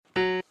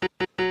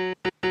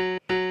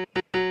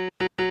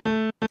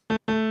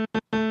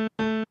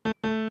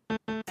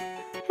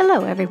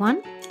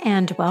everyone,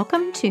 and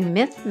welcome to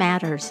Myth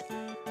Matters,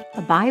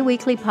 a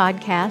bi-weekly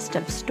podcast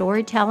of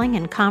storytelling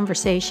and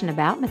conversation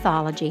about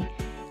mythology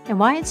and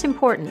why it's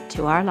important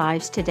to our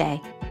lives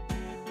today.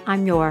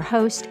 I'm your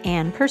host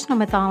and personal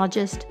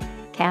mythologist,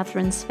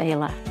 Catherine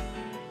Svela.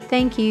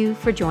 Thank you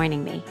for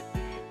joining me.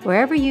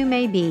 Wherever you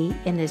may be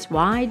in this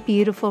wide,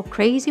 beautiful,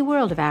 crazy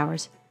world of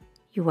ours,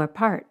 you are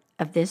part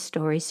of this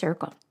story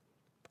circle.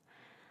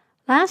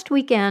 Last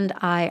weekend,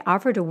 I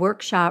offered a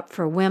workshop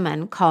for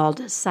women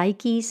called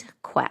Psyche's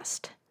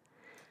Quest.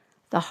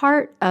 The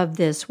heart of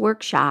this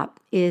workshop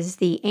is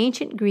the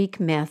ancient Greek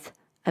myth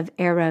of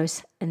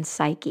Eros and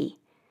Psyche.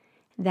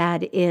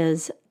 That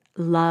is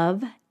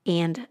love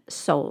and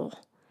soul,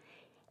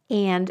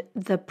 and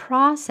the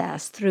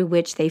process through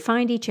which they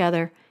find each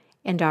other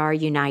and are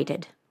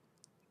united.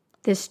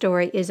 This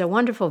story is a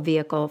wonderful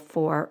vehicle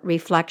for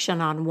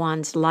reflection on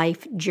one's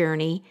life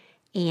journey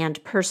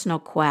and personal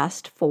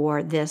quest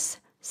for this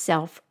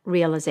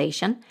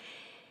self-realization.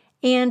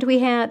 And we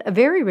had a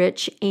very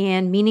rich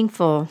and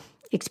meaningful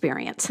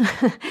experience.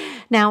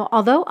 Now,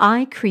 although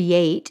I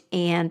create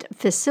and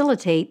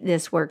facilitate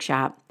this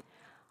workshop,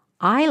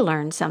 I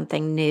learn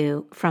something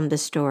new from the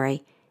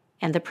story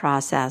and the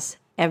process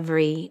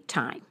every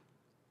time.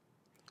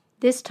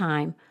 This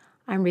time,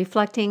 I'm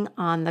reflecting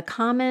on the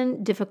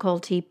common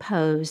difficulty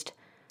posed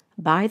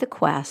by the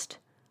quest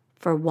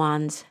for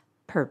one's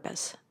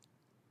purpose.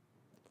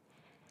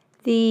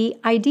 The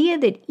idea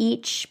that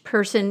each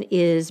person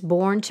is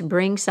born to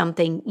bring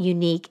something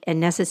unique and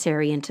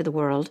necessary into the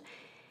world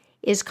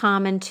is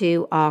common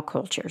to all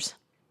cultures.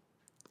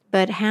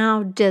 But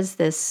how does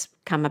this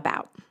come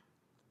about?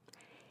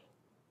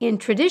 In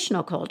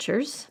traditional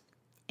cultures,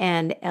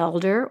 an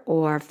elder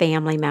or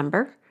family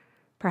member,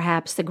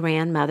 perhaps the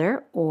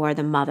grandmother or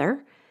the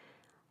mother,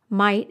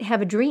 might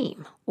have a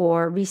dream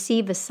or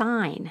receive a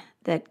sign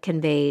that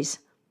conveys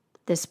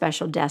the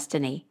special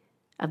destiny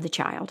of the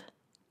child.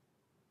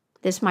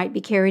 This might be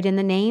carried in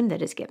the name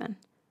that is given,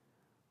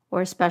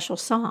 or a special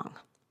song.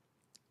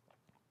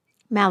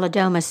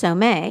 Malidoma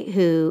Somé,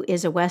 who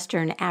is a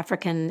Western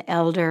African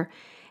elder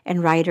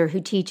and writer who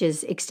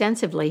teaches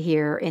extensively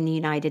here in the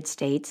United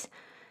States,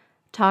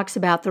 talks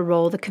about the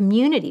role the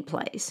community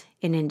plays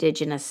in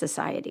indigenous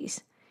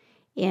societies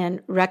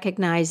in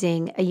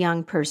recognizing a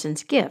young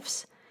person's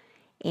gifts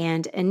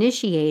and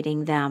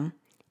initiating them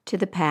to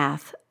the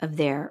path of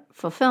their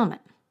fulfillment.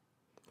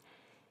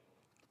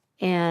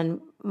 In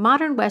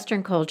modern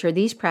Western culture,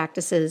 these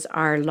practices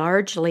are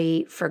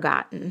largely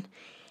forgotten,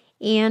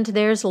 and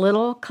there's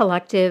little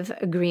collective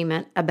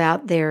agreement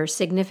about their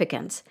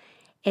significance.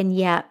 And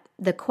yet,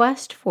 the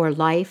quest for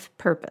life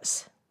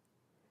purpose,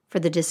 for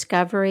the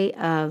discovery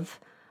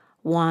of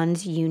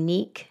one's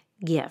unique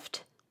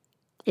gift,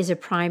 is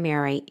of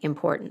primary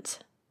importance.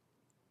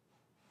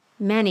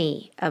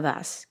 Many of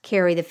us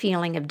carry the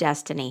feeling of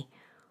destiny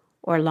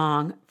or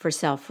long for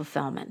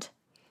self-fulfillment.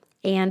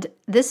 And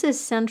this is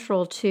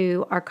central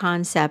to our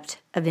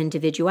concept of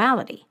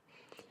individuality.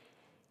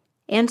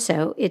 And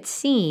so it's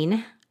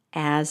seen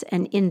as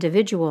an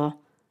individual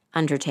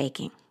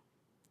undertaking.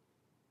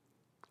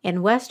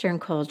 In Western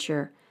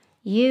culture,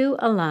 you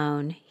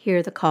alone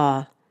hear the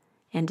call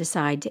and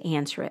decide to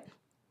answer it.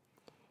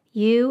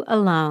 You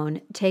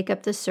alone take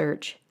up the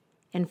search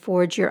and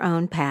forge your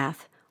own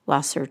path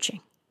while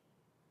searching.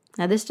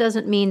 Now, this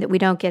doesn't mean that we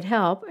don't get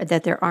help or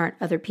that there aren't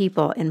other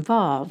people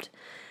involved,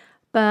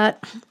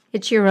 but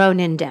it's your own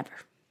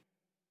endeavor.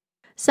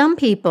 Some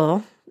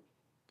people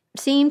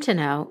seem to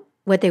know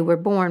what they were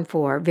born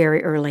for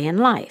very early in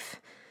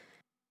life,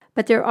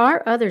 but there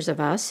are others of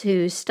us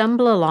who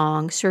stumble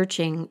along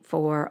searching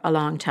for a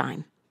long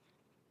time.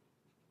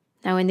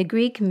 Now, in the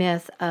Greek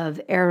myth of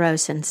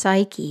Eros and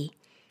Psyche,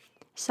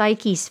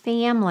 Psyche's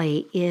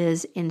family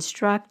is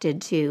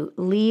instructed to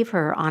leave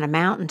her on a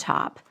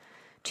mountaintop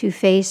to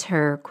face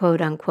her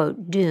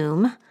quote-unquote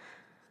doom,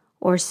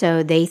 or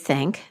so they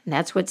think. And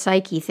that's what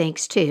Psyche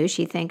thinks too.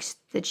 She thinks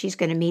that she's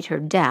going to meet her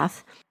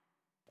death.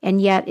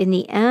 And yet, in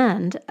the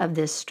end of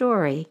this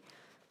story,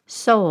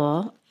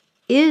 soul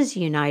is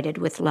united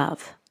with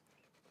love,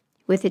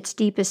 with its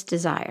deepest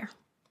desire.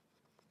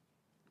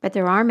 But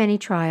there are many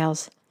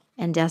trials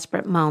and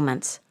desperate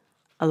moments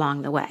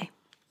along the way.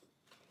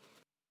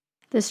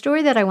 The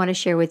story that I want to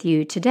share with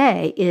you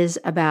today is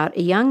about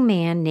a young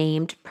man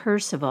named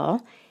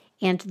Percival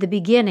and the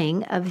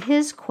beginning of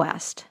his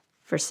quest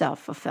for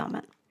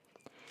self-fulfillment.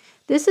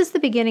 This is the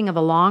beginning of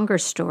a longer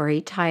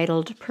story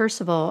titled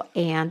Percival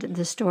and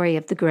the Story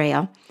of the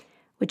Grail,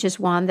 which is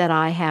one that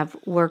I have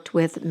worked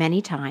with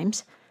many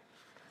times.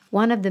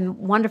 One of the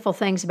wonderful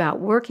things about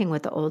working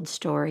with the old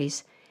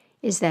stories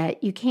is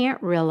that you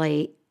can't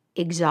really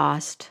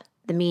exhaust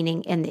the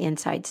meaning and the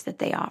insights that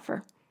they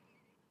offer.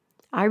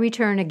 I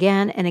return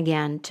again and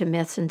again to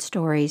myths and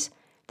stories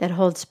that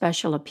hold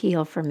special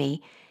appeal for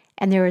me,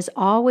 and there is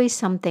always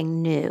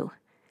something new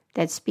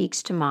that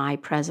speaks to my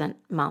present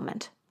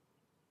moment.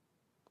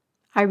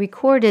 I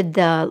recorded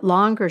the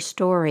longer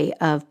story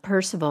of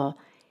Percival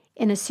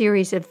in a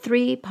series of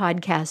 3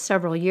 podcasts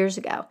several years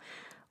ago,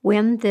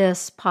 when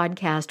this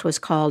podcast was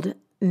called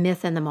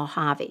Myth in the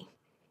Mojave.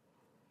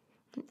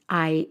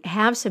 I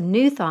have some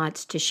new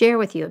thoughts to share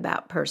with you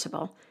about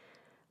Percival,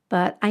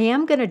 but I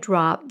am going to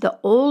drop the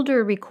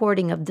older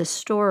recording of the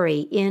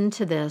story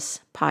into this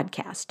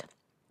podcast.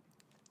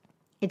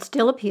 It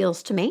still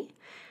appeals to me,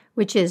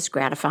 which is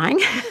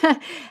gratifying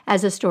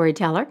as a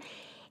storyteller,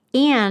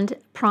 and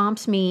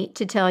prompts me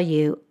to tell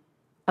you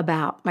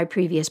about my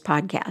previous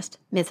podcast,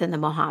 Myth in the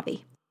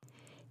Mojave.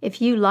 If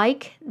you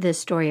like this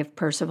story of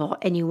Percival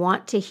and you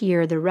want to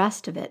hear the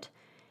rest of it,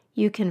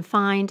 you can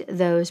find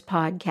those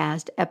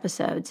podcast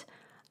episodes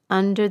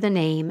under the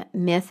name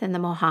Myth in the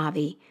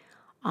Mojave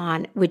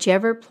on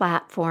whichever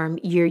platform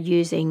you're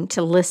using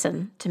to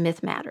listen to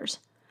Myth Matters.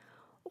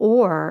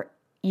 Or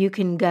you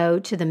can go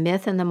to the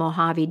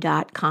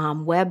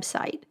mythinthemojave.com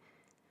website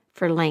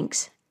for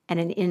links and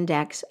an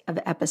index of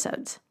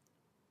episodes.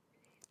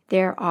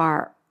 There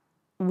are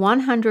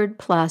 100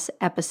 plus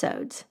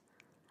episodes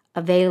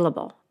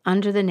available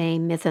under the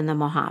name Myth in the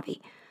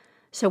Mojave.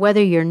 So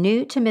whether you're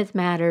new to Myth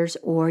Matters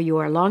or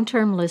you're a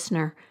long-term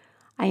listener,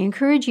 I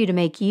encourage you to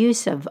make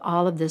use of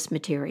all of this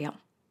material.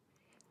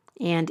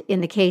 And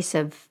in the case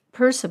of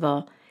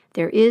Percival,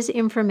 there is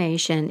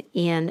information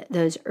in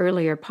those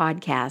earlier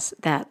podcasts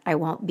that I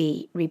won't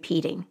be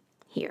repeating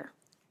here.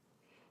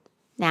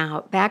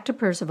 Now, back to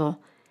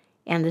Percival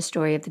and the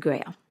story of the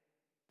Grail.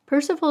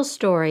 Percival's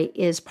story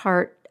is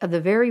part of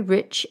the very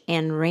rich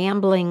and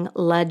rambling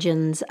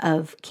legends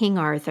of King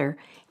Arthur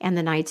and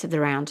the Knights of the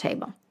Round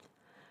Table.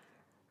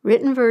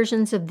 Written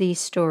versions of these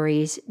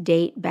stories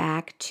date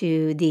back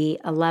to the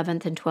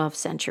 11th and 12th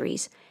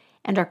centuries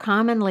and are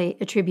commonly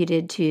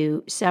attributed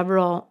to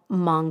several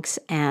monks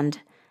and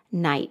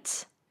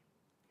knights.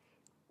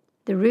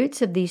 The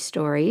roots of these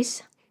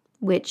stories,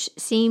 which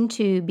seem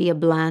to be a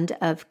blend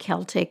of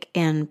Celtic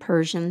and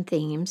Persian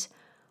themes,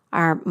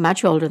 are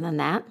much older than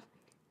that.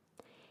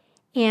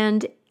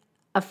 And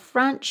a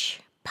French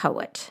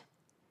poet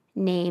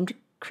named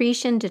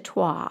Christian de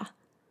Troyes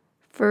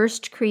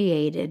first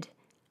created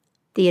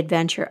the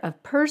adventure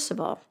of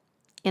Percival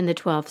in the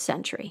 12th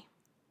century.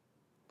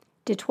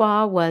 De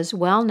Troyes was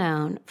well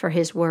known for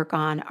his work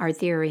on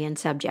Arthurian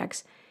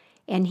subjects,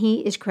 and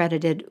he is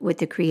credited with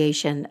the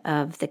creation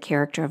of the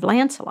character of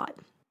Lancelot.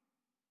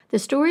 The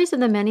stories of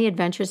the many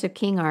adventures of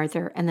King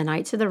Arthur and the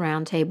Knights of the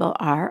Round Table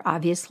are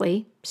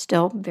obviously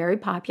still very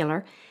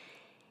popular,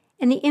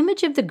 and the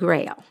image of the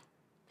Grail,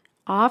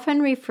 often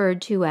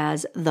referred to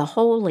as the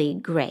Holy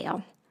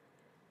Grail,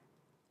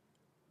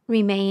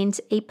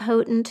 remains a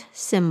potent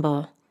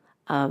symbol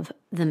of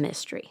the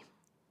mystery.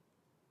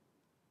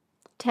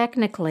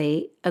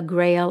 Technically, a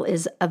grail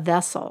is a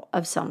vessel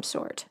of some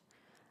sort,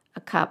 a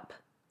cup,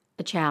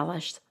 a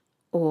chalice,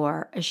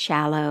 or a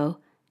shallow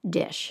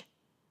dish.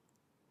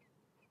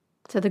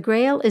 So the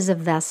grail is a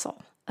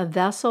vessel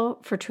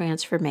for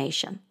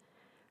transformation,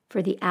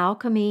 for the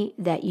alchemy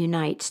that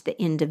unites the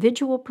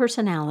individual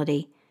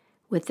personality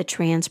with the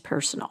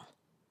transpersonal.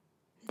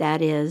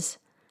 That is,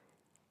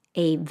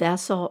 a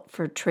vessel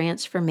for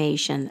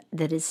transformation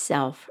that is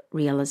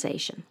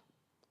self-realization.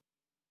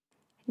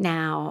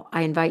 Now,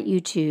 I invite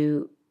you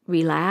to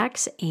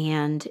relax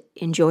and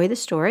enjoy the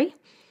story.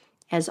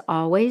 As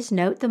always,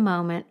 note the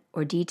moment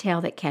or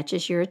detail that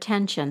catches your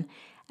attention,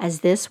 as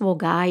this will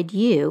guide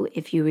you,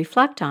 if you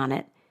reflect on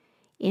it,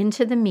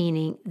 into the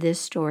meaning this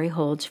story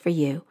holds for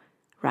you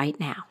right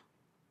now.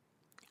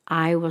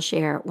 I will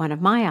share one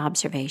of my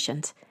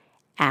observations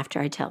after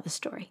I tell the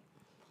story.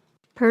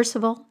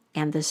 Percival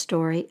and the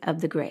story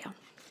of the Grail.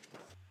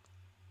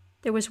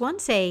 There was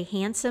once a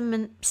handsome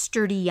and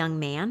sturdy young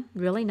man,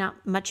 really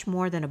not much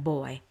more than a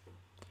boy,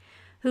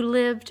 who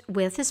lived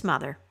with his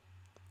mother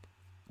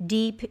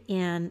deep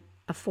in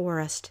a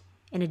forest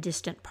in a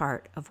distant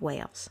part of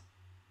Wales.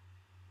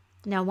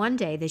 Now, one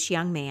day, this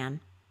young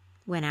man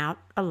went out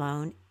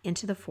alone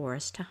into the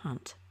forest to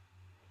hunt.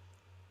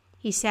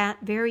 He sat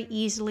very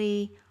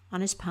easily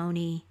on his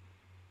pony.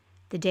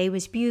 The day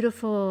was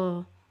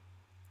beautiful.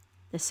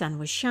 The sun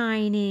was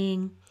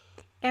shining.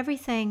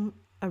 Everything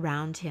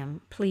around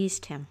him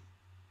pleased him.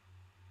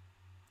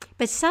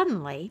 But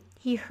suddenly,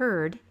 he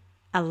heard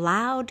a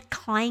loud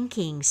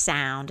clanking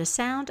sound, a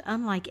sound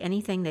unlike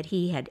anything that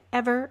he had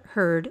ever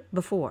heard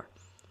before.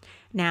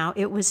 Now,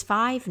 it was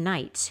 5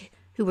 knights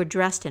who were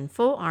dressed in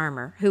full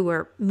armor, who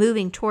were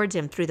moving towards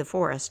him through the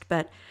forest,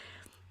 but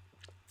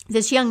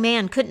this young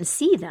man couldn't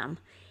see them,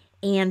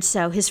 and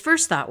so his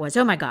first thought was,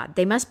 oh my God,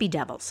 they must be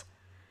devils.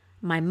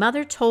 My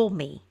mother told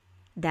me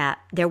that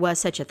there was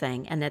such a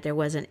thing and that there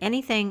wasn't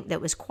anything that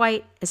was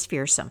quite as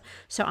fearsome.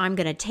 So I'm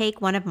going to take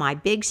one of my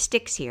big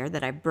sticks here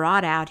that I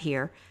brought out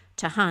here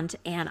to hunt,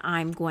 and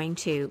I'm going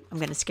to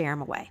scare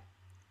him away.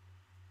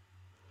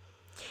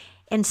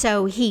 And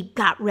so he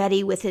got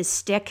ready with his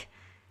stick,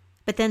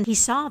 but then he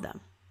saw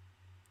them.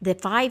 The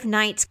 5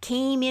 knights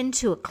came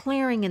into a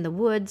clearing in the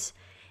woods,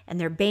 and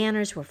their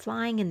banners were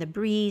flying in the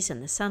breeze,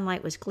 and the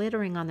sunlight was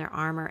glittering on their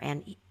armor,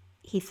 and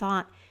he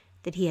thought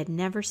that he had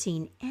never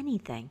seen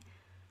anything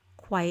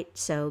quite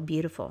so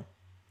beautiful.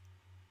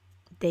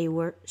 They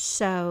were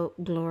so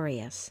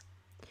glorious.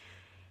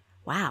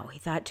 Wow, he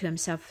thought to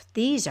himself,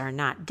 these are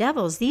not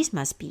devils, these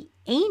must be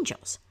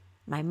angels.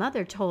 my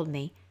mother told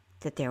me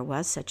that there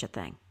was such a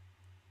thing.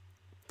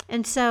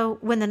 And so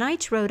when the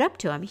knights rode up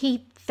to him,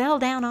 he fell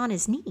down on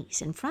his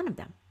knees in front of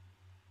them.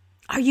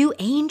 "Are you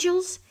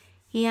angels?"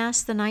 he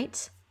asked the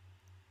knights.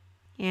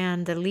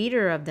 And the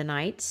leader of the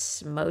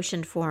knights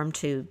motioned for him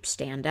to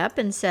stand up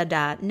and said,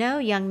 "No,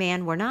 young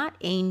man, we're not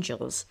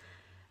angels.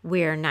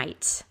 We're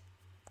knights.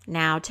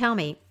 Now tell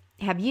me,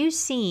 have you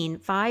seen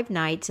 5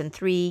 knights and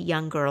 3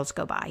 young girls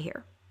go by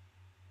here?"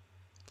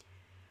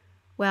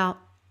 Well,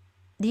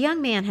 the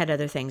young man had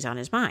other things on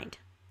his mind.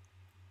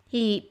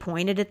 He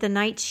pointed at the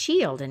knight's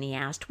shield and he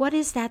asked, "What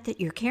is that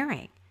you're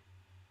carrying?"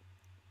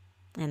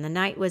 And the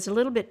knight was a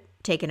little bit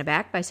taken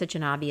aback by such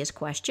an obvious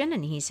question,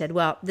 and he said,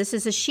 "Well, this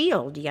is a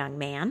shield, young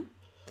man."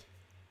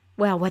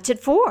 "Well, what's it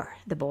for?"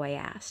 the boy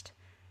asked.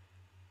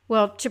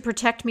 "Well, to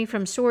protect me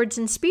from swords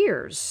and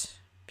spears,"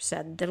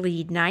 said the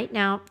lead knight.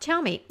 "Now,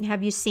 tell me,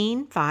 have you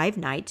seen 5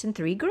 knights and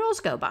 3 girls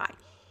go by?"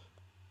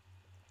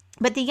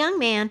 But the young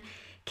man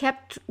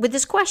kept with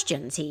his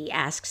questions. He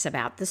asks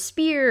about the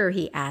spear.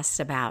 He asks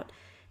about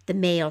the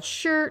mail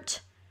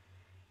shirt.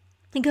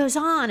 He goes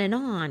on.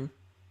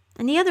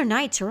 And the other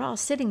knights are all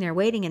sitting there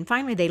waiting, and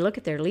finally they look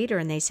at their leader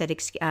and they said,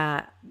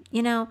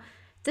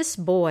 this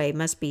boy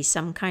must be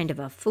some kind of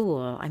a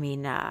fool. I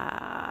mean,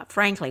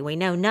 frankly, we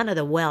know none of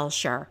the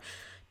Welsh are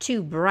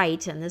too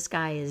bright, and this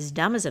guy is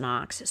dumb as an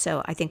ox,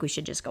 so I think we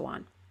should just go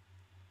on.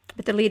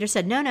 But the leader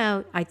said,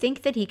 no, I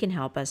think that he can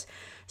help us.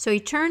 So he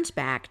turns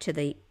back to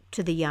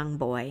the young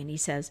boy and he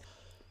says,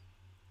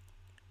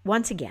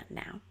 "Once again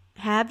now,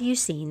 have you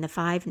seen the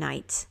 5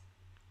 knights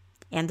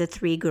and the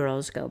 3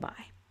 girls go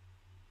by?"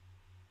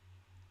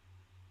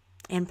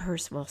 And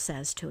Percival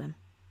says to him,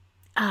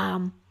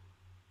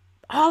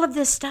 "All of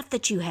this stuff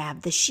that you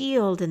have, the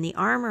shield and the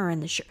armor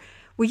and the shirt,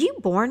 were you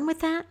born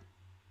with that?"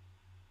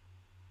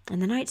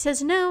 And the knight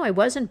says, "No, I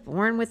wasn't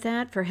born with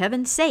that. For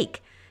heaven's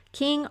sake,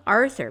 King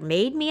Arthur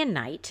made me a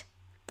knight,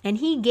 and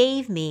he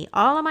gave me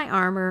all of my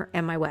armor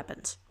and my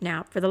weapons.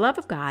 Now, for the love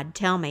of God,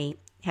 tell me,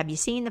 have you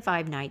seen the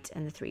 5 knights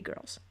and the 3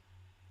 girls?"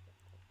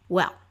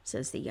 "Well,"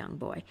 says the young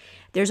boy,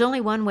 "there's only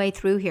one way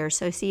through here.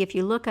 So see, if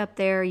you look up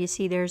there, you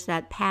see there's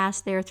that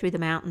pass there through the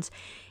mountains.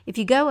 If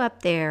you go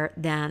up there,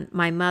 then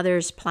my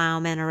mother's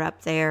plowmen are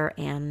up there,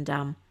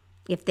 and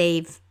if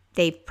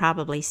they've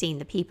probably seen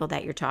the people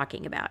that you're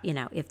talking about,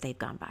 if they've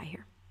gone by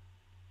here."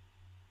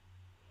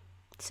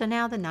 So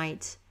now the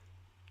knights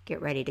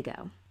get ready to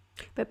go.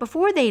 But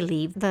before they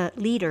leave, the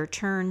leader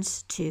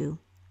turns to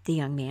the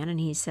young man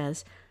and he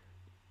says,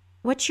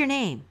 "What's your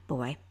name,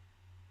 boy?"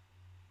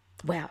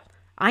 "Well,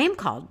 I am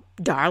called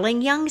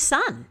Darling Young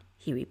Son,"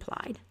 he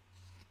replied.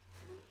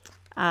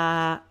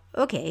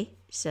 Okay,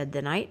 said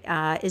the knight.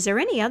 Is there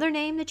any other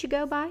name that you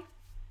go by?"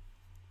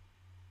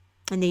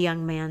 And the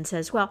young man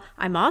says, "Well,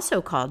 I'm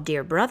also called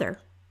Dear Brother.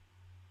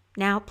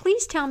 Now,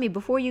 please tell me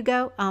before you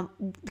go,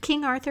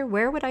 King Arthur,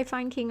 where would I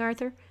find King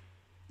Arthur?"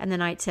 And the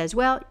knight says,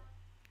 "Well,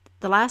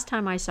 the last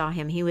time I saw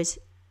him, he was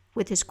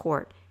with his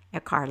court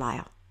at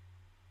Carlisle."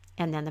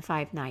 And then the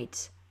 5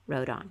 knights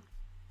rode on.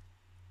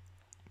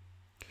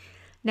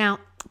 Now,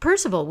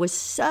 Percival was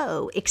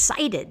so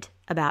excited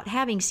about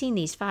having seen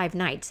these 5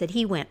 knights that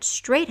he went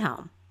straight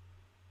home.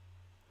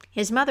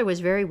 His mother was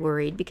very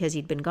worried because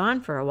he'd been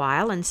gone for a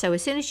while, and so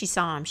as soon as she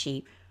saw him,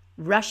 she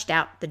rushed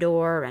out the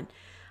door and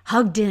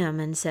hugged him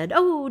and said,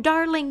 "Oh,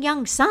 darling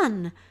young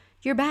son,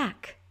 you're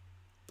back.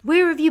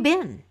 Where have you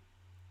been?"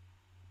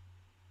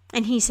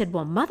 And he said,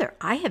 "Well, Mother,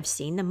 I have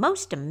seen the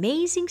most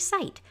amazing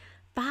sight,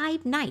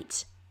 5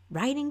 knights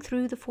riding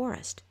through the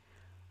forest.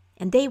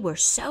 And they were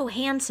so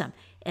handsome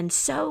and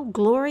so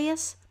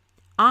glorious.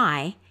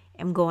 I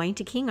am going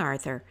to King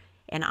Arthur,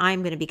 and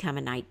I'm going to become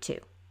a knight too."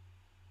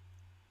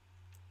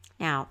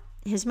 Now,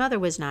 his mother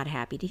was not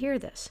happy to hear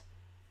this,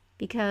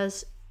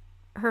 because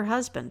her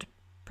husband,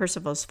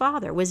 Percival's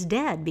father, was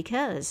dead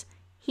because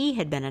he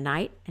had been a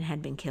knight and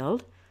had been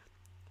killed,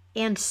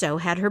 and so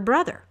had her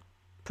brother,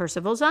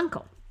 Percival's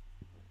uncle.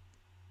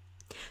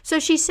 So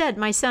she said,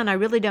 "My son, I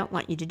really don't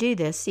want you to do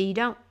this. See, you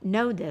don't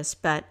know this,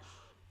 but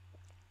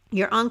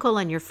your uncle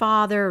and your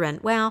father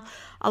and, well,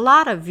 a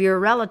lot of your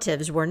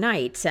relatives were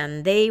knights,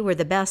 and they were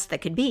the best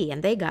that could be,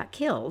 and they got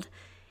killed.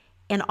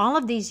 And all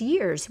of these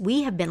years,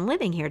 we have been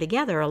living here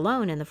together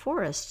alone in the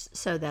forest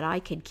so that I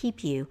could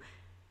keep you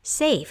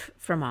safe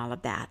from all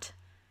of that.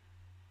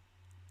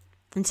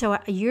 And so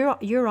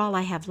you're all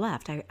I have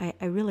left. I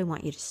really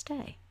want you to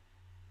stay."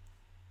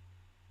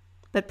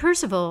 But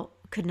Percival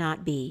could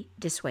not be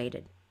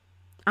dissuaded.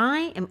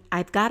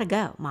 I've got to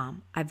go,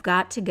 Mom. I've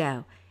got to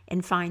go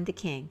and find the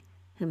king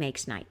who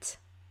makes knights.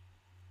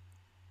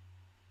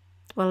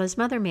 Well, his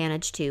mother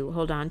managed to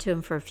hold on to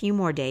him for a few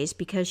more days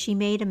because she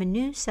made him a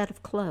new set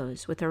of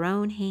clothes with her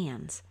own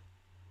hands.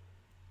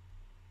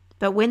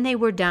 But when they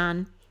were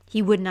done,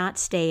 he would not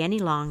stay any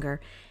longer,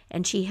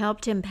 and she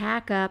helped him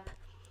pack up,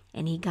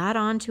 and he got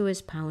onto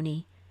his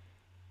pony.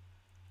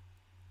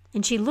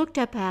 And she looked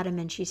up at him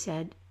and she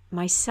said,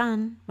 "My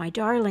son, my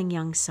darling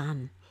young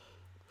son,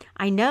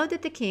 I know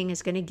that the king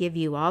is going to give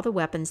you all the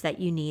weapons that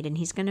you need, and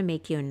he's going to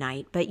make you a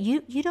knight, but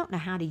you don't know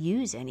how to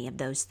use any of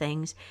those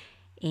things,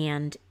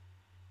 and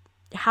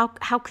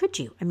how could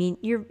you? I mean,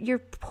 you're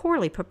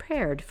poorly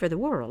prepared for the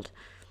world.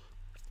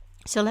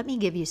 So let me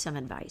give you some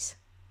advice.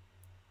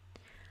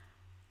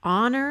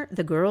 Honor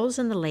the girls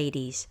and the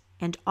ladies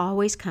and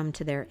always come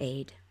to their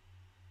aid.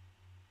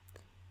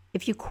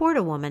 If you court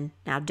a woman,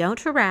 now don't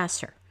harass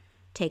her.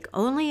 Take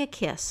only a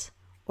kiss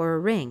or a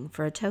ring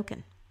for a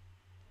token.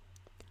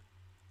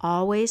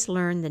 Always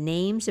learn the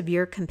names of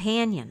your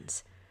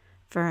companions,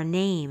 for a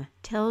name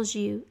tells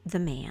you the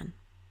man.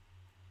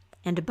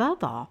 And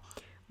above all,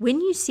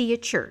 when you see a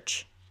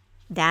church,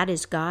 that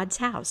is God's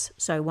house.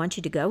 So I want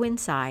you to go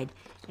inside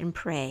and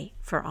pray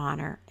for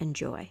honor and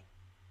joy.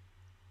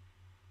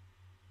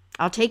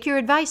 I'll take your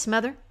advice,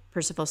 Mother,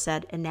 Percival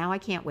said, and now I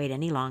can't wait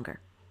any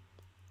longer.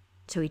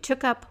 So he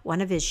took up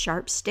one of his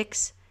sharp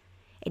sticks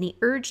and he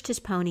urged his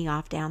pony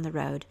off down the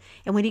road.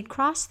 And when he'd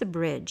crossed the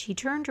bridge, he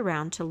turned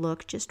around to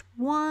look just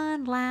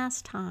one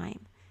last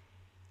time.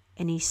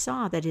 And he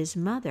saw that his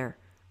mother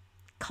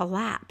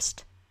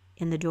collapsed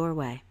in the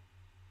doorway.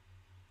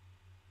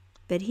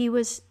 But he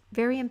was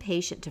very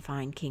impatient to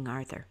find King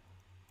Arthur.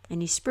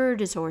 And he spurred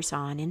his horse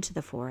on into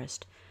the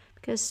forest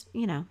because,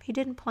 he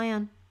didn't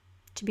plan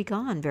to be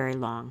gone very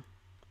long.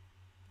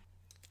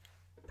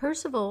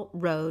 Percival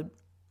rode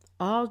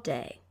all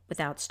day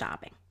without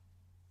stopping.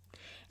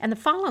 And the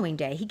following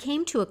day, he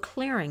came to a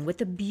clearing with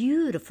a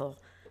beautiful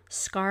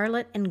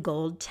scarlet and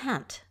gold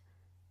tent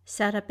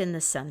set up in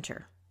the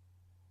center.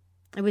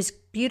 It was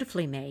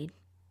beautifully made,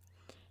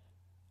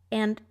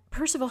 and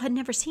Percival had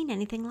never seen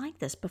anything like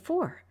this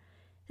before.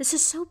 This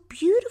is so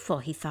beautiful,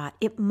 he thought.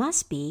 It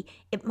must be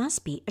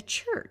a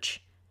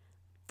church.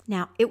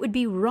 Now, it would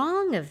be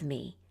wrong of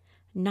me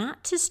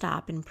not to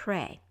stop and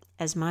pray,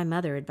 as my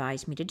mother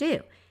advised me to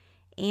do.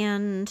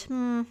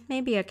 And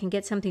maybe I can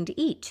get something to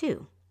eat,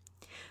 too.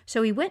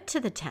 So he went to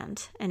the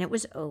tent, and it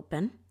was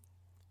open.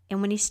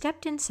 And when he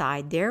stepped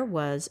inside, there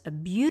was a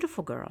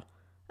beautiful girl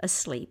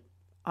asleep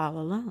all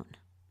alone.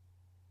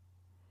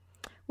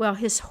 Well,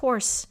 his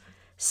horse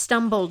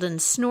stumbled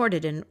and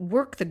snorted and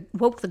woke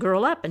the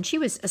girl up, and she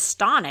was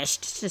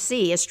astonished to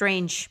see a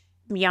strange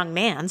young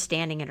man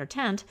standing in her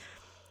tent.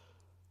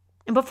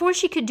 And before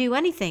she could do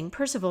anything,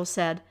 Percival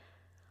said,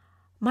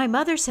 "My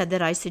mother said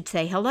that I should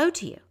say hello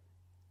to you."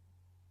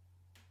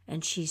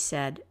 And she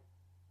said,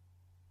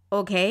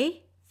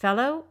 "Okay,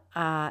 fellow,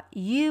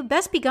 you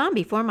best be gone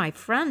before my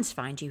friends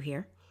find you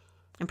here."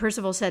 And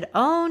Percival said,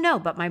 "Oh, no,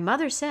 but my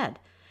mother said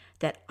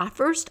that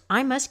first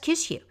I must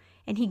kiss you."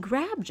 And he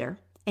grabbed her,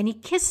 and he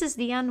kisses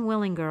the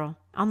unwilling girl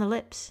on the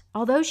lips,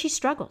 although she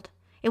struggled.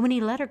 And when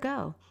he let her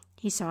go,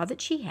 he saw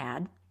that she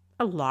had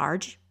a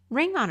large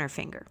ring on her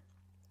finger.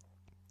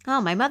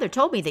 "Oh, my mother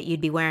told me that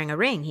you'd be wearing a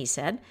ring," he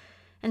said,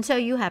 "and so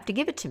you have to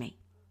give it to me."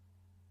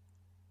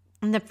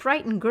 And the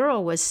frightened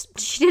girl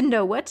she didn't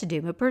know what to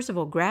do, but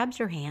Percival grabbed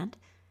her hand,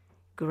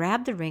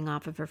 grabbed the ring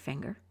off of her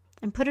finger,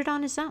 and put it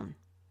on his own.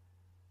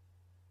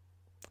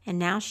 And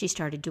now she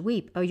started to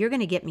weep. "Oh, you're going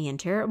to get me in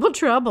terrible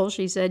trouble,"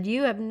 she said.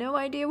 "You have no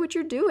idea what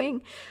you're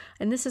doing,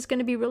 and this is going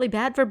to be really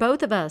bad for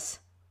both of us."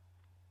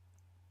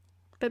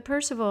 But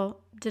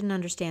Percival didn't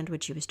understand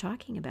what she was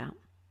talking about.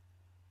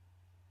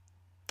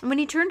 And when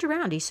he turned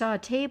around, he saw a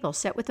table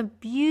set with a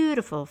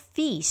beautiful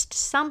feast,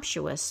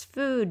 sumptuous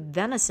food,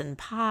 venison,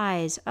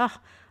 pies.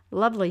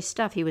 Lovely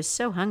stuff. He was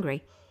so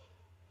hungry.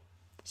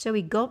 So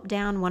he gulped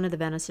down one of the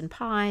venison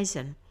pies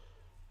and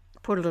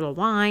poured a little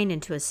wine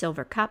into a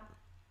silver cup.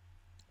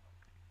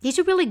 "These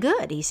are really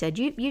good," he said.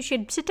 You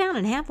should sit down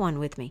and have one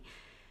with me."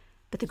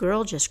 But the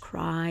girl just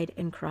cried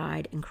and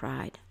cried and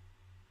cried.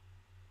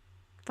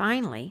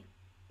 Finally,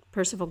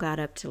 Percival got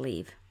up to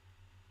leave.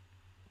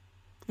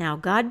 "Now,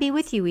 God be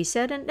with you," he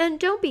said, and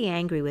don't be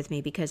angry with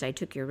me because I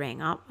took your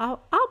ring.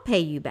 I'll pay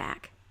you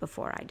back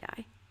before I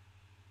die."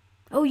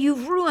 "Oh,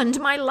 you've ruined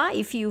my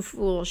life, you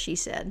fool," she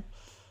said,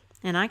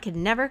 "and I could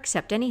never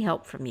accept any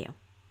help from you."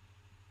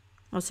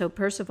 Well, so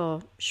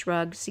Percival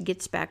shrugs, he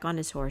gets back on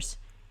his horse,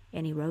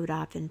 and he rode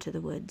off into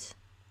the woods.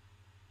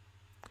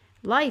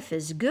 "Life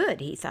is good,"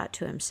 he thought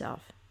to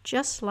himself,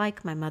 "just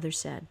like my mother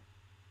said."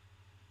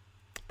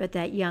 But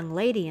that young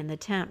lady in the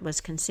tent was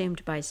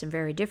consumed by some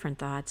very different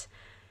thoughts.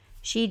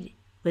 She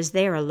was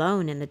there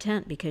alone in the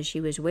tent because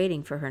she was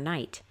waiting for her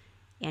knight,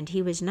 and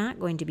he was not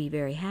going to be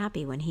very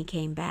happy when he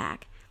came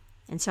back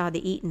and saw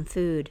the eaten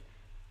food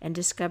and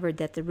discovered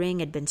that the ring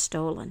had been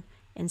stolen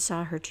and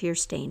saw her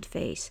tear-stained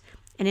face.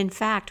 And in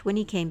fact, when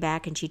he came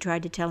back and she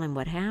tried to tell him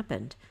what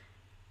happened,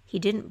 he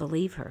didn't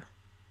believe her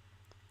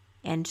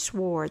and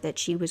swore that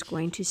she was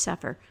going to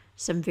suffer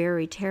some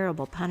very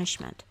terrible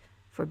punishment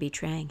for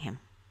betraying him.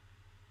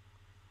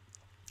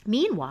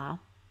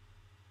 Meanwhile,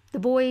 the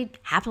boy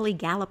happily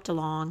galloped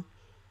along,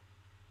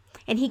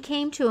 and he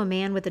came to a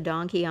man with a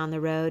donkey on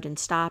the road and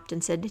stopped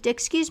and said,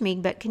 "Excuse me,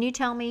 but can you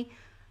tell me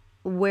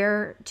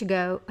where to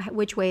go,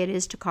 which way it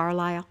is to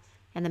Carlisle?"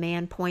 And the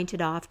man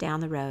pointed off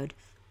down the road,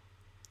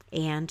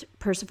 and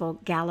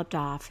Percival galloped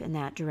off in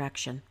that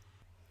direction.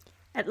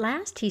 At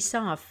last he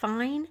saw a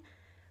fine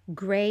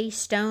gray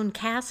stone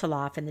castle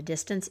off in the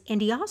distance,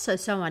 and he also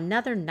saw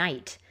another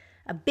knight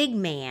a big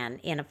man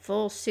in a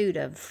full suit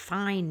of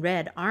fine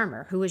red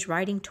armor who was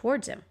riding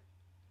towards him.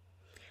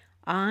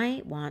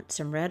 I want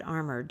some red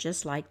armor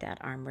just like that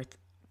armor,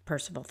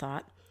 Percival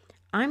thought.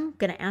 I'm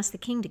going to ask the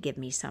king to give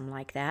me some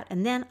like that,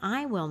 and then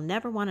I will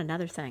never want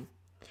another thing.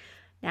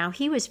 Now,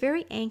 he was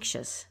very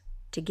anxious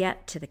to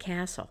get to the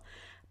castle,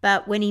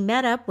 but when he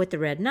met up with the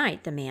Red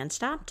Knight, the man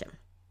stopped him.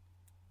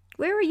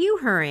 "Where are you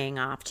hurrying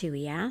off to?"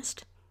 he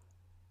asked.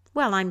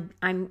 "Well,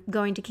 I'm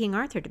going to King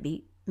Arthur to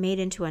be made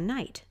into a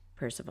knight,"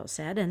 Percival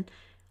said, and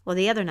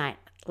the other knight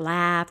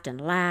laughed and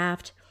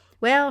laughed.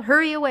 "Well,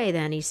 hurry away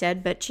then," he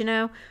said, "but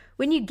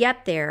when you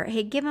get there,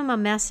 hey, give him a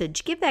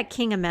message. Give that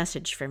king a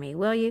message for me,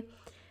 will you?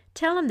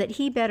 Tell him that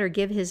he better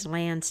give his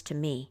lands to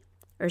me,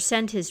 or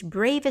send his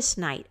bravest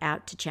knight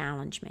out to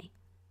challenge me.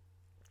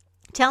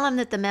 Tell him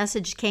that the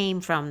message came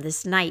from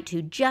this knight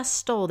who just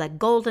stole that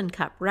golden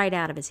cup right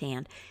out of his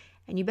hand.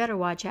 And you better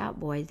watch out,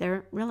 boys.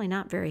 They're really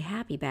not very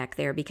happy back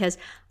there, because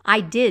I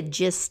did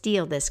just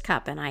steal this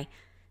cup, and I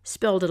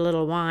spilled a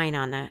little wine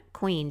on the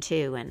queen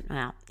too,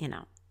 and,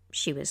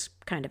 she was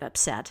kind of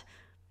upset."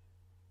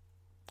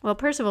 Well,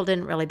 Percival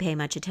didn't really pay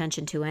much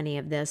attention to any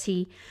of this.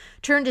 He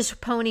turned his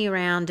pony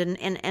around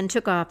and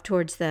took off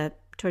towards the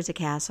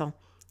castle.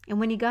 And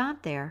when he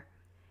got there,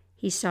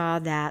 he saw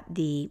that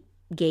the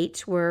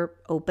gates were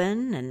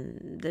open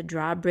and the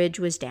drawbridge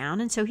was down,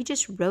 and so he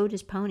just rode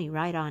his pony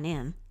right on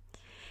in.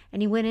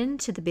 And he went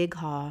into the big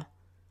hall.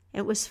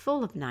 It was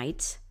full of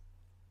knights.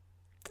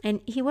 And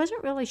he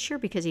wasn't really sure,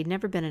 because he'd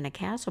never been in a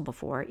castle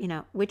before,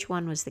 which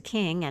one was the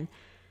king. And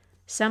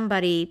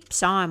somebody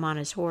saw him on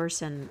his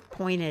horse and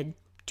pointed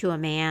to a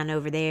man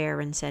over there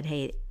and said,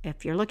 "Hey,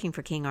 if you're looking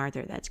for King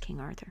Arthur, that's King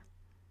Arthur."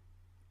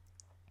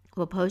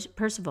 Well,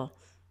 Percival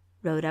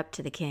rode up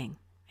to the king,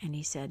 and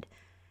he said,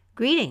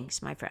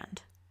 "Greetings, my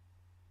friend."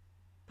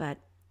 But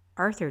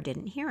Arthur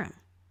didn't hear him,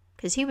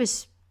 because he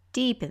was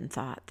deep in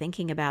thought,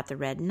 thinking about the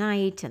Red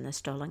Knight and the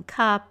stolen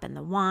cup and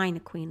the wine. The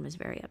queen was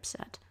very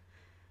upset.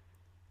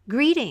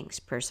 "Greetings,"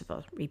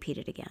 Percival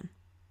repeated again.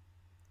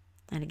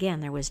 And again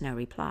there was no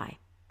reply.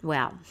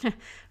 Well,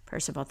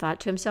 Percival thought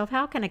to himself,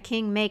 how can a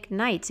king make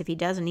knights if he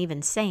doesn't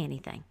even say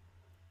anything?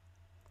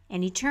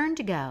 And he turned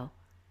to go,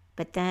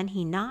 but then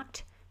he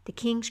knocked the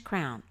king's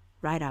crown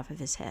right off of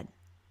his head.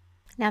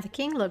 Now the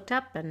king looked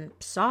up and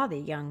saw the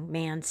young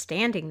man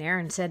standing there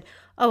and said,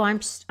 "Oh, I'm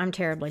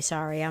terribly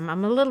sorry. I'm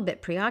a little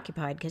bit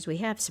preoccupied, because we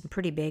have some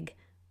pretty big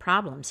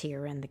problems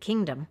here in the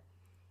kingdom."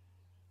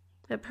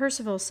 But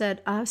Percival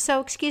said,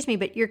 "So, excuse me,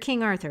 but you're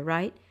King Arthur,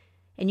 right?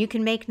 And you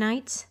can make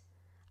knights?"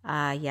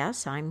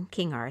 "Yes, I'm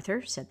King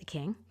Arthur," said the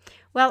king.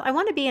 "Well, I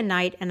want to be a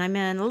knight, and I'm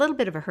in a little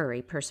bit of a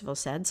hurry," Percival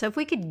said. "So if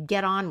we could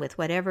get on with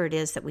whatever it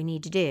is that we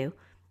need to do.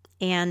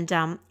 And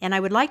I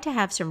would like to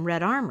have some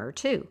red armor,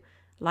 too,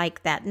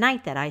 like that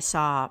knight that I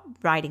saw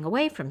riding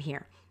away from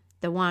here,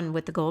 the one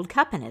with the gold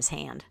cup in his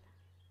hand."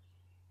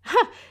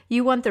 "Ha!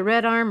 You want the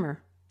red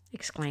armor!"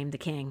 exclaimed the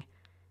king.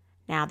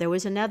 Now there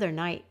was another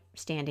knight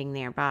standing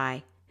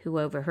nearby who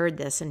overheard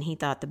this, and he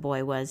thought the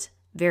boy was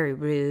very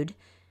rude.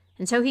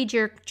 And so he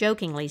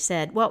jokingly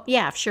said, "Well,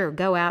 yeah, sure,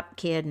 go out,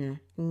 kid,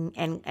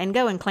 and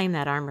go and claim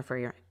that armor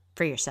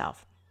for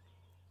yourself."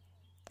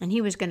 And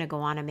he was going to go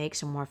on and make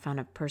some more fun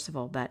of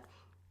Percival, but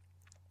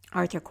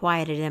Arthur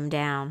quieted him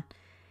down,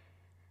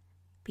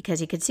 because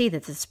he could see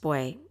that this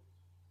boy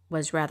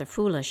was rather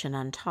foolish and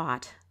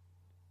untaught.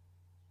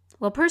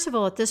 Well,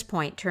 Percival at this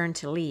point turned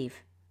to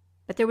leave,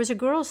 but there was a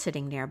girl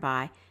sitting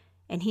nearby,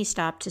 and he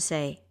stopped to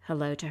say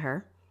hello to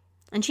her.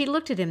 And she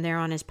looked at him there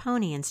on his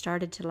pony and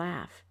started to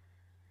laugh.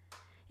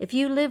 "If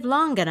you live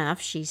long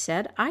enough," she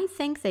said, "I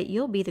think that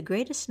you'll be the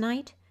greatest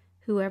knight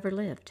who ever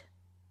lived."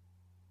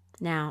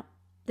 Now,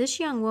 this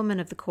young woman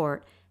of the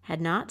court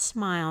had not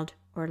smiled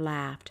or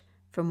laughed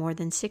for more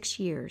than 6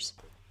 years,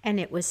 and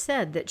it was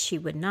said that she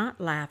would not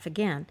laugh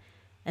again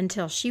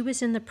until she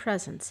was in the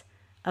presence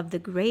of the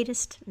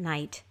greatest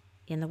knight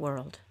in the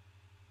world.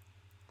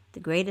 The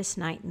greatest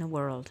knight in the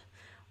world.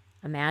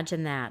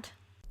 Imagine that.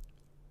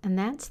 And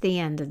that's the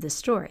end of the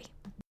story.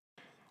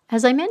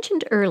 As I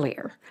mentioned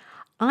earlier,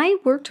 I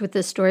worked with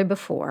this story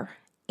before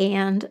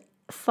and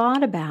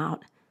thought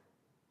about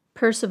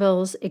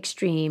Percival's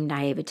extreme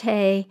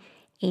naivete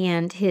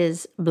and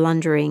his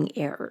blundering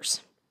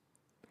errors.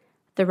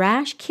 The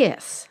rash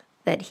kiss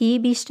that he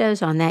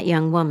bestows on that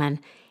young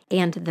woman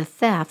and the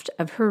theft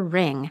of her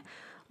ring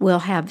will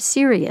have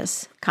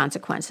serious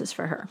consequences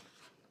for her.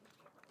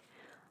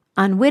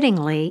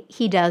 Unwittingly,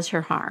 he does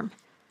her harm.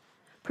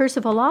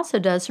 Percival also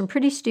does some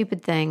pretty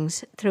stupid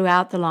things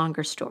throughout the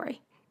longer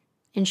story.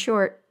 In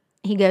short,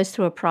 he goes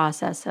through a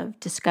process of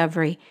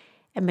discovery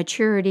and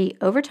maturity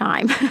over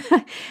time,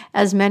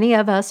 as many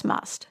of us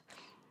must.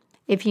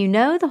 If you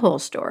know the whole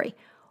story,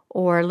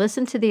 or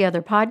listen to the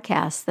other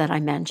podcasts that I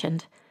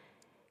mentioned,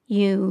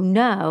 you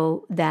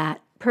know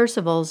that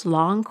Percival's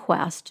long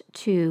quest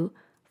to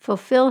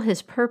fulfill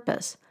his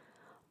purpose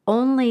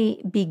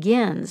only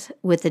begins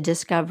with the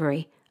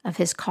discovery of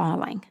his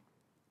calling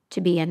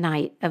to be a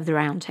knight of the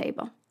Round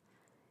Table.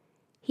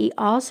 He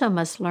also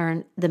must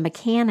learn the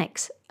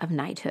mechanics of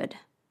knighthood.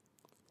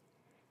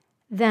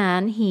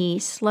 Then he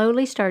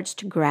slowly starts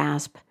to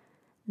grasp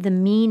the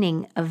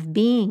meaning of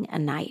being a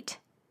knight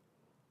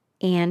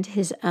and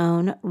his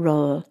own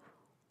role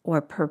or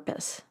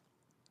purpose.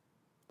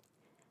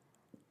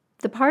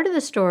 The part of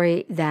the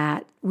story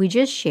that we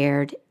just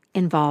shared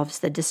involves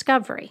the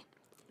discovery.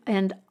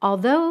 And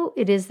although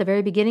it is the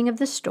very beginning of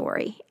the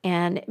story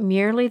and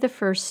merely the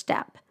first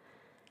step,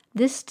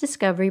 this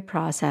discovery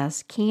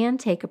process can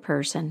take a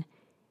person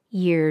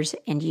years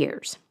and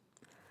years.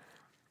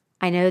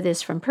 I know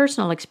this from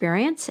personal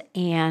experience,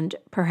 and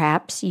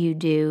perhaps you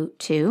do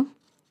too.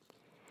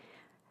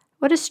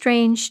 What a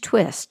strange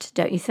twist,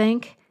 don't you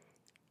think?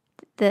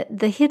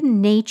 The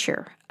hidden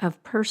nature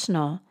of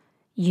personal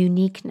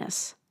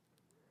uniqueness,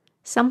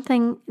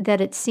 something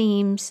that it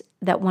seems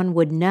that one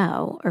would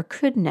know or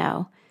could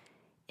know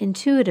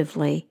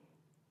intuitively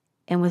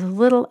and with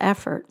little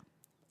effort,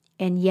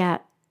 and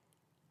yet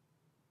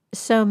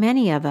so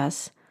many of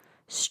us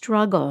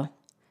struggle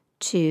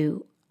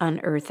to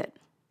unearth it.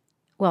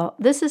 Well,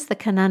 this is the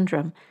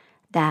conundrum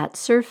that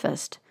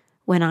surfaced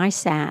when I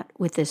sat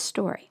with this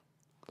story.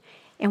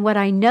 And what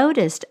I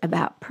noticed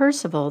about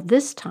Percival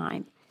this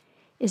time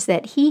is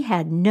that he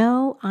had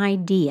no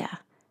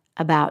idea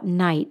about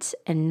knights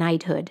and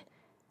knighthood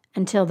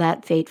until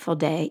that fateful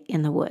day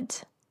in the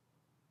woods.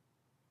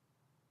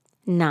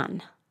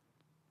 None.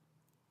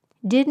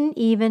 Didn't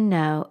even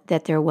know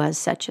that there was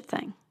such a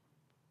thing.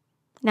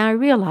 Now, I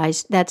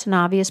realize that's an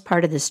obvious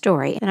part of the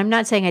story, and I'm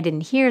not saying I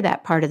didn't hear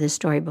that part of the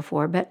story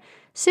before, but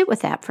sit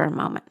with that for a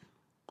moment.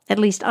 At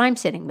least I'm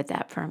sitting with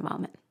that for a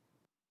moment.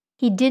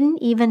 He didn't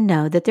even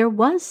know that there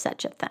was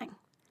such a thing.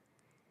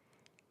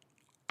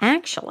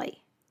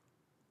 Actually,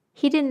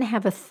 he didn't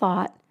have a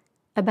thought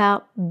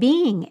about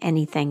being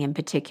anything in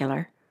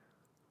particular,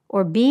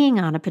 or being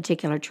on a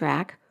particular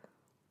track,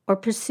 or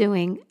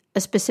pursuing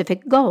a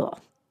specific goal.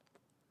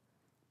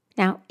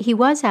 Now, he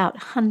was out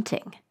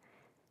hunting.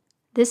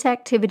 This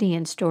activity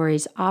in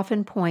stories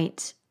often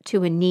points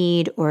to a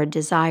need or a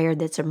desire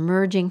that's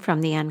emerging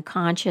from the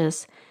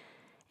unconscious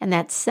and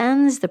that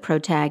sends the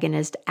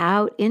protagonist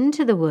out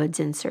into the woods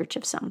in search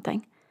of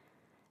something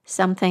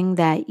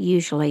that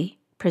usually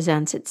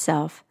presents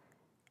itself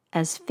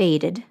as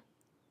fated.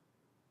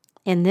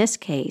 In this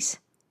case,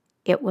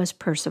 it was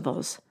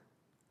Percival's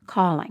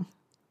calling.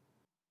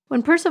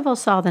 When Percival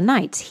saw the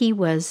knights, he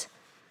was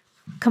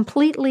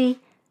completely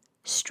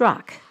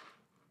struck.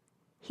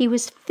 He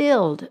was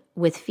filled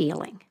with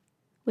feeling,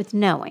 with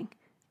knowing,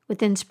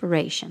 with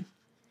inspiration,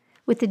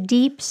 with a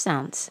deep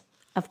sense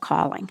of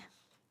calling,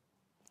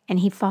 and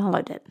he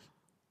followed it.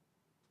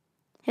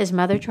 His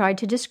mother tried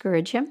to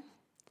discourage him.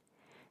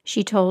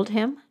 She told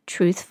him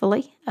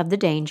truthfully of the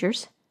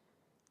dangers,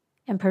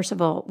 and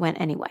Percival went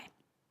anyway.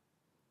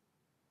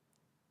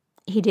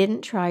 He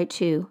didn't try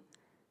to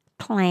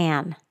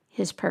plan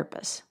his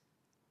purpose.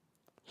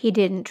 He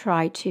didn't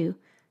try to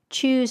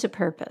choose a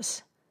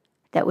purpose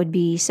that would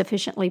be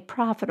sufficiently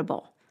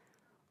profitable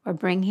or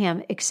bring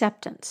him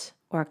acceptance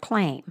or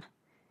acclaim.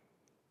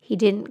 He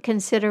didn't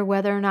consider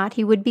whether or not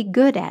he would be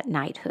good at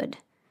knighthood.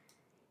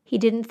 He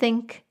didn't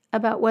think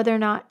about whether or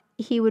not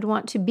he would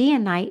want to be a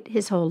knight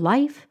his whole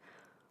life,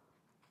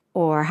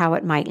 or how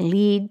it might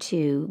lead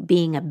to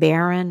being a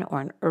baron or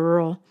an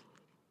earl.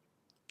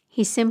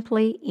 He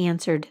simply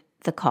answered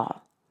the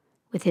call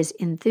with his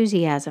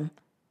enthusiasm,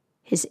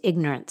 his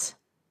ignorance,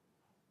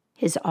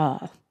 his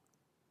all.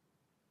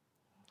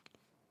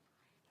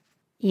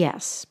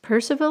 Yes,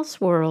 Percival's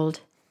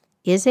world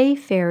is a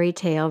fairy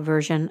tale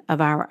version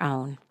of our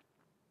own.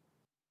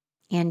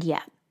 And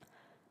yet,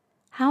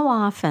 how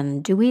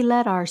often do we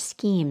let our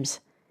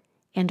schemes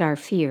and our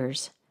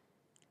fears,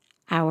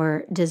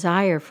 our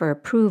desire for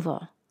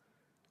approval,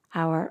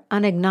 our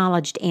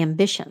unacknowledged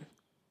ambition,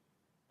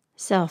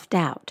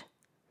 self-doubt,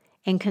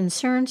 and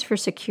concerns for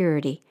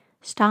security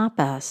stop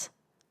us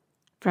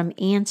from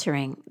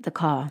answering the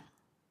call?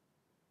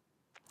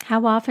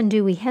 How often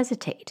do we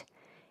hesitate,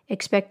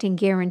 expecting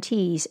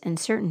guarantees and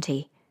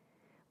certainty,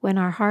 when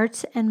our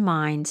hearts and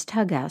minds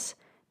tug us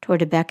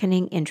toward a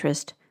beckoning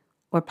interest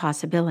or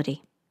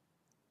possibility?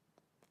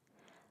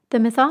 The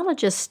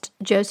mythologist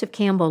Joseph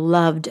Campbell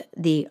loved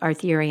the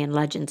Arthurian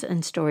legends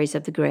and stories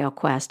of the Grail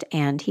quest,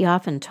 and he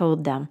often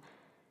told them.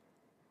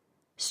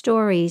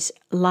 Stories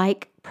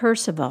like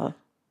Percival,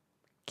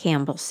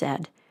 Campbell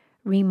said,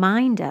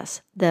 remind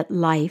us that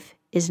life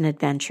is an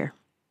adventure.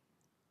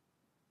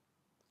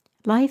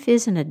 Life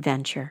is an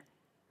adventure,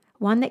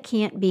 one that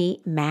can't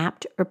be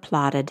mapped or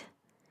plotted,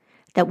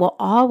 that will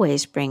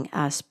always bring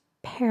us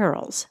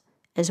perils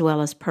as well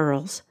as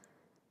pearls.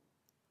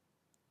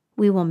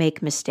 We will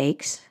make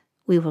mistakes.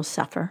 We will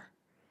suffer.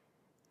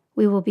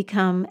 We will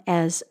become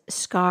as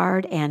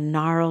scarred and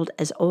gnarled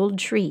as old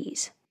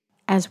trees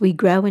as we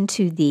grow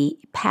into the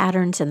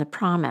patterns and the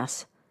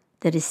promise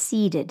that is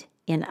seeded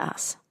in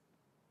us.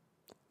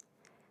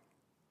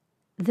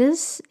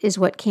 This is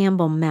what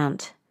Campbell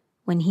meant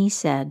when he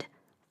said,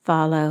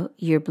 "Follow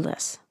your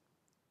bliss."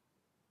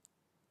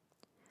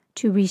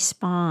 To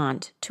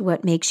respond to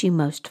what makes you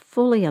most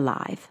fully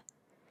alive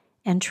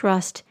and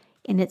trust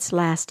in its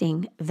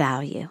lasting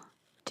value,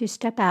 to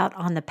step out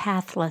on the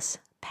pathless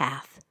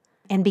path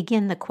and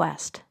begin the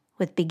quest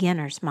with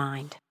beginner's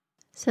mind.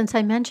 Since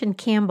I mentioned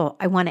Campbell,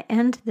 I want to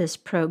end this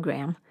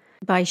program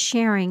by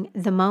sharing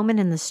the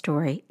moment in the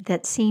story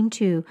that seemed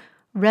to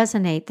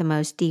resonate the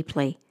most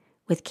deeply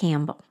with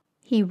Campbell.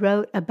 He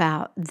wrote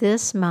about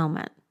this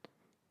moment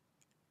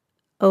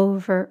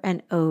over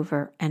and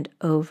over and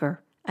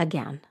over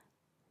again.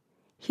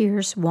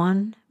 Here's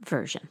one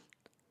version.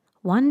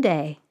 One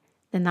day,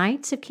 the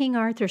knights of King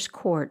Arthur's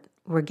court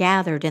were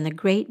gathered in the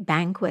great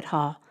banquet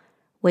hall,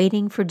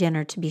 waiting for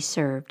dinner to be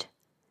served.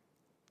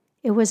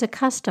 It was a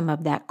custom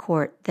of that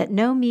court that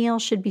no meal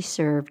should be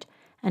served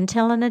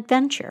until an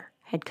adventure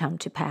had come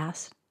to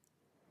pass.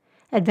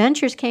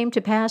 Adventures came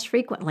to pass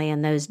frequently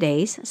in those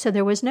days, so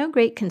there was no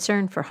great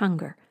concern for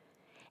hunger.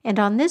 And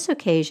on this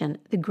occasion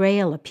the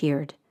Grail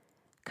appeared,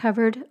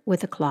 covered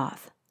with a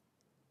cloth.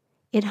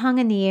 It hung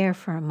in the air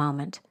for a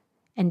moment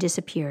and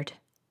disappeared.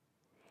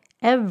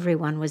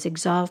 Everyone was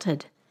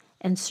exalted,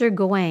 and Sir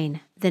Gawain,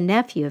 the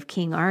nephew of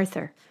King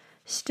Arthur,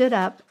 stood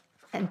up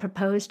and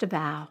proposed a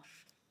vow.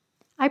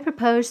 I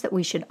propose that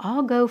we should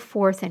all go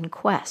forth in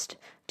quest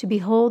to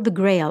behold the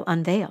Grail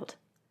unveiled.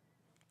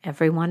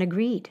 Everyone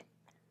agreed.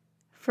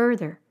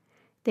 Further,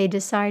 they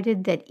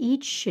decided that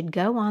each should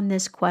go on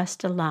this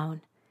quest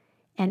alone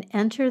and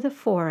enter the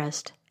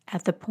forest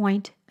at the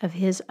point of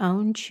his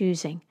own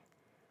choosing,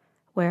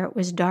 where it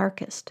was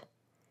darkest,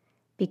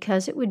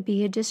 because it would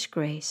be a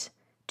disgrace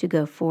to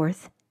go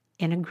forth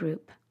in a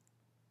group.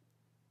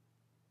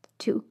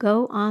 To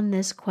go on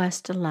this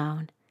quest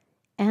alone,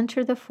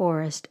 enter the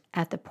forest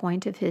at the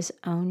point of his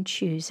own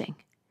choosing,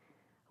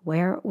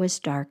 where it was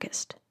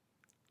darkest.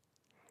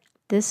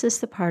 This is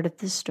the part of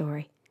the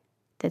story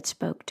that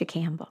spoke to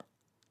Campbell,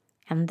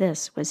 and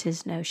this was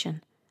his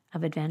notion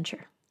of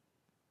adventure.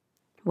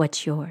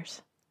 What's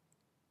yours?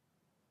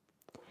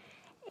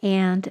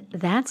 And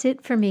that's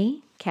it for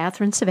me,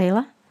 Catherine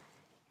Savela,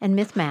 and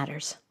Myth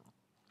Matters.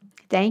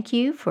 Thank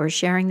you for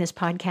sharing this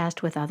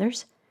podcast with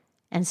others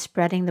and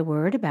spreading the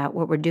word about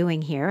what we're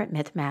doing here at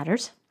Myth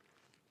Matters.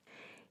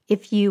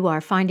 If you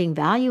are finding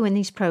value in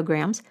these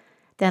programs,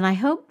 then I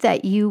hope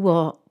that you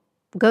will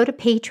go to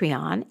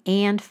Patreon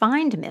and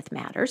find Myth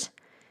Matters,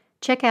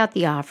 check out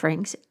the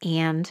offerings,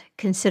 and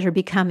consider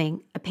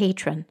becoming a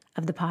patron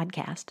of the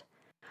podcast.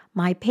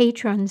 My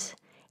patrons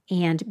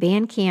and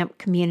Bandcamp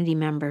community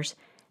members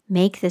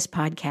make this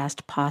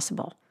podcast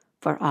possible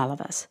for all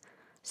of us.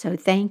 So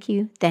thank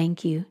you,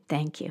 thank you,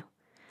 thank you.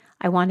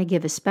 I want to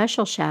give a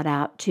special shout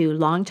out to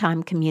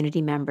longtime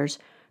community members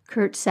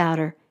Kurt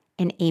Sauter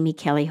and Amy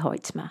Kelly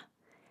Hoitzma.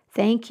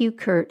 Thank you,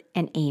 Kurt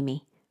and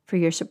Amy, for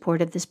your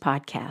support of this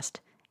podcast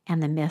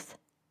and the Myth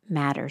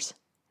Matters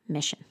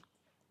mission.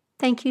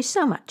 Thank you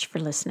so much for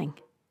listening.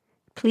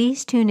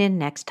 Please tune in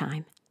next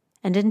time.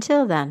 And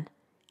until then,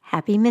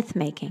 happy myth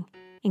making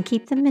and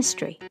keep the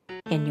mystery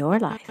in your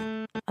life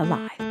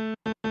alive.